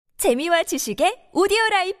재미와 지식의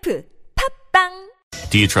오디오라이프 팝빵.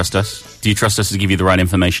 Do you trust us? Do you trust us to give you the right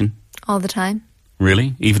information? All the time.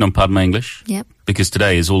 Really? Even on Pardon My English? Yep. Because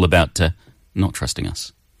today is all about not trusting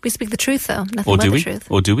us. We speak the truth, though. Nothing Or but do the we? truth.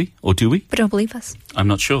 Or do we? Or do we? But don't believe us. I'm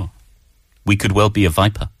not sure. We could well be a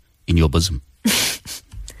viper in your bosom.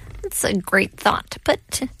 It's a great thought,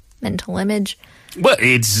 but mental image. Well,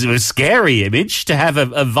 it's a scary image to have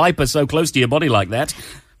a viper so close to your body like that.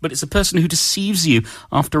 But it's a person who deceives you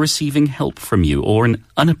after receiving help from you or an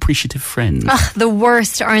unappreciative friend. Ugh, the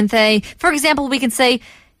worst, aren't they? For example, we can say,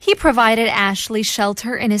 he provided Ashley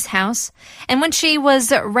shelter in his house, and when she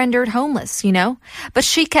was rendered homeless, but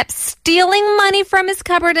she kept stealing money from his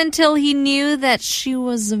cupboard until he knew that she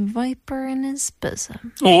was a viper in his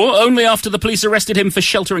bosom. Or only after the police arrested him for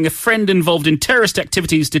sheltering a friend involved in terrorist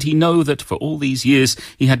activities did he know that for all these years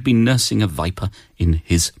he had been nursing a viper in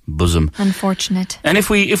his bosom. Unfortunate. And if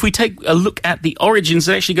we take a look at the origins,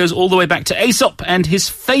 it actually goes all the way back to Aesop and his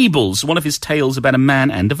fables, one of his tales about a man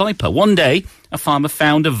and a viper. One day, a farmer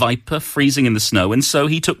found a viper freezing in the snow, and so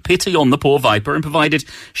he took pity on the poor viper and provided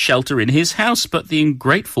shelter in his house. But the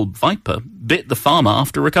ungrateful viper bit the farmer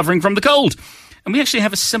after recovering from the cold. And we actually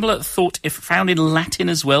have a similar thought found in Latin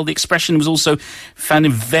as well. The expression was also found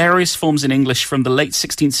in various forms in English from the late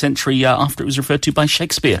 16th century after it was referred to by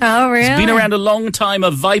Shakespeare. Oh, really? It's been around a long time, a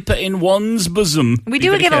viper in one's bosom. We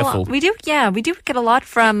do get a lot. We do get a lot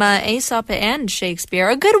from Aesop and Shakespeare.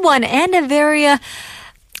 A good one and a very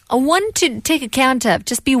a one to take account of.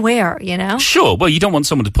 Just beware, Sure. Well, you don't want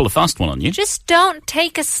someone to pull a fast one on you. Just don't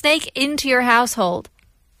take a snake into your household,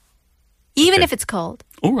 even if it's cold.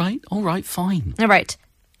 All right, fine. All right.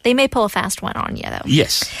 They may pull a fast one on you, though.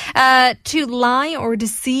 Yes. To lie or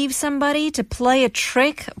deceive somebody, to play a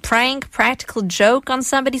trick, prank, practical joke on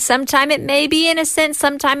somebody. Sometime it may be innocent,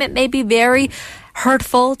 sometime it may be very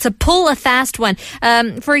hurtful. To pull a fast one.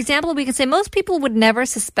 For example, we can say most people would never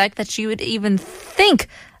suspect that you would even think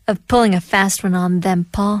of pulling a fast one on them,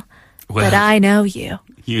 Paul. Well, but I know you.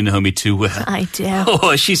 You know me too well. I do.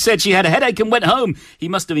 Oh, she said she had a headache and went home. He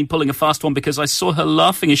must have been pulling a fast one because I saw her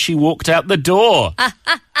laughing as she walked out the door.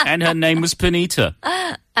 And her name was Panita.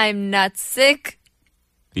 I'm not sick.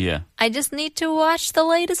 Yeah. I just need to watch the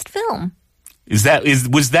latest film. Was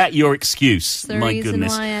that your excuse? That's the My reason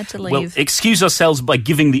goodness. why I had to leave. Well, excuse ourselves by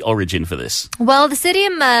giving the origin for this. Well, the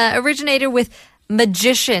idiom originated with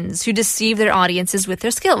magicians who deceive their audiences with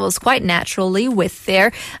their skills, quite naturally with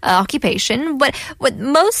their occupation. But what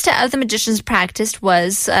most of the magicians practiced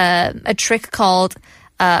was a trick called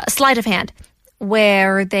sleight of hand,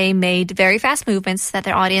 where they made very fast movements that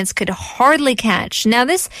their audience could hardly catch. Now,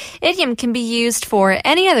 this idiom can be used for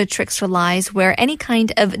any other tricks or lies where any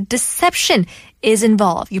kind of deception is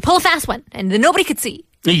involved. You pull a fast one, and then nobody could see.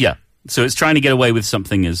 Yeah. So it's trying to get away with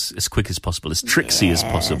something as quick as possible, as tricksy as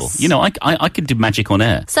possible. I could do magic on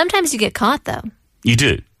air. Sometimes you get caught, though. You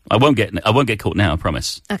do. I won't get caught now, I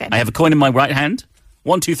promise. Okay. I have a coin in my right hand.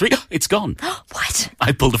 1, 2, 3. It's gone. What?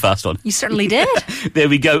 I pulled a fast one. You certainly did. There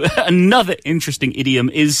we go. Another interesting idiom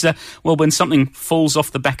is, when something falls off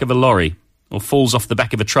the back of a lorry or falls off the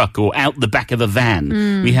back of a truck or out the back of a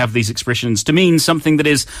van. We have these expressions to mean something that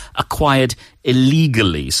is acquired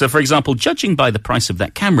illegally. So, for example, judging by the price of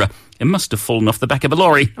that camera, it must have fallen off the back of a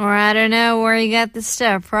lorry. Or I don't know where you got the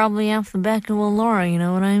stuff. Probably off the back of a lorry, you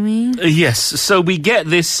know what I mean? Yes. So we get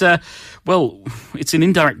this, it's an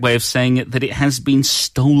indirect way of saying it that it has been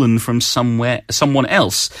stolen from someone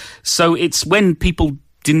else. So it's when people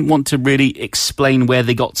didn't want to really explain where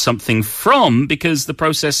they got something from because the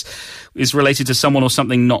process is related to someone or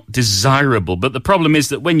something not desirable. But the problem is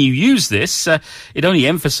that when you use this, it only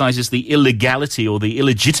emphasizes the illegality or the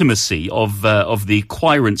illegitimacy of the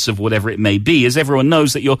acquirance of whatever it may be, as everyone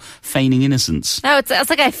knows that you're feigning innocence. No, it's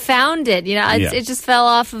like I found it. It just fell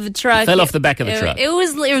off of a truck. It fell off the back of the truck. It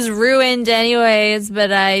was ruined anyways,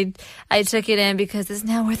 but I took it in because it's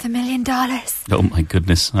now worth $1 million. Oh my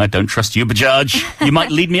goodness, I don't trust you, Bajaj. You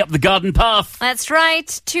might lead me up the garden path. That's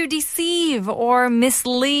right, to deceive or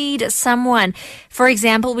mislead someone. For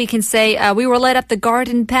example, we can say, we were led up the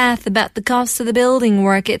garden path about the cost of the building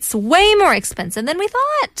work. It's way more expensive than we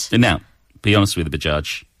thought. And now, be honest with me,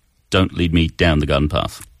 Bajaj. Don't lead me down the garden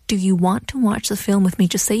path. Do you want to watch the film with me?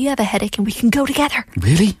 Just say you have a headache and we can go together.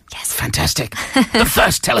 Really? Yes. Fantastic. But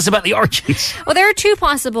first, tell us about the origins. Well, there are two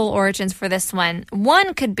possible origins for this one.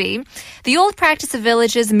 One could be the old practice of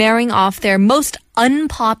villages marrying off their most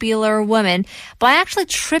unpopular woman by actually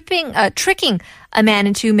tricking a man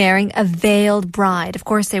into marrying a veiled bride. Of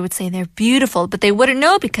course, they would say they're beautiful, but they wouldn't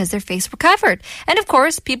know because their face were covered. And of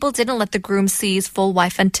course, people didn't let the groom see his full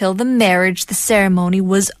wife until the ceremony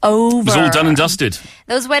was over. It was all done and dusted.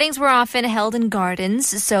 Those weddings were often held in gardens,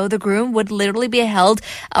 so the groom would literally be held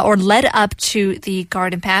or led up to the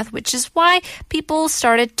garden path, which is why people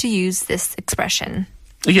started to use this expression.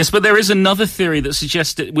 Yes, but there is another theory that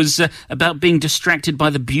suggests it was about being distracted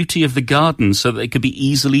by the beauty of the garden so that they could be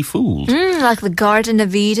easily fooled. Like the Garden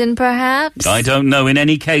of Eden, perhaps? I don't know. In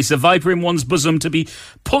any case, a viper in one's bosom to be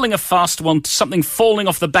pulling a fast one, something falling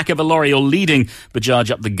off the back of a lorry or leading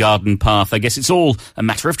Bajaj up the garden path. I guess it's all a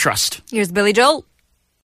matter of trust. Here's Billy Joel.